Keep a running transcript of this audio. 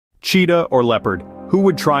Cheetah or leopard, who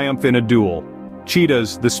would triumph in a duel?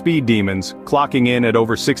 Cheetahs, the speed demons, clocking in at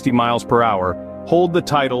over 60 miles per hour, hold the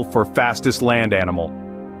title for fastest land animal.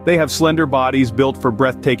 They have slender bodies built for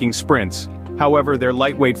breathtaking sprints. However, their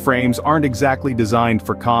lightweight frames aren't exactly designed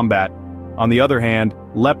for combat. On the other hand,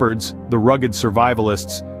 leopards, the rugged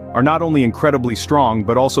survivalists, are not only incredibly strong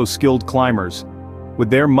but also skilled climbers. With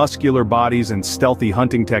their muscular bodies and stealthy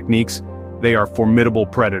hunting techniques, they are formidable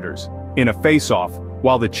predators. In a face-off,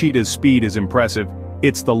 while the cheetah's speed is impressive,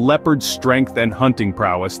 it's the leopard's strength and hunting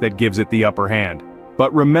prowess that gives it the upper hand.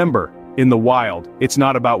 But remember, in the wild, it's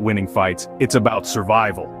not about winning fights, it's about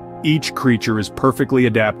survival. Each creature is perfectly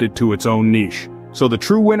adapted to its own niche, so the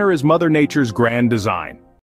true winner is Mother Nature's grand design.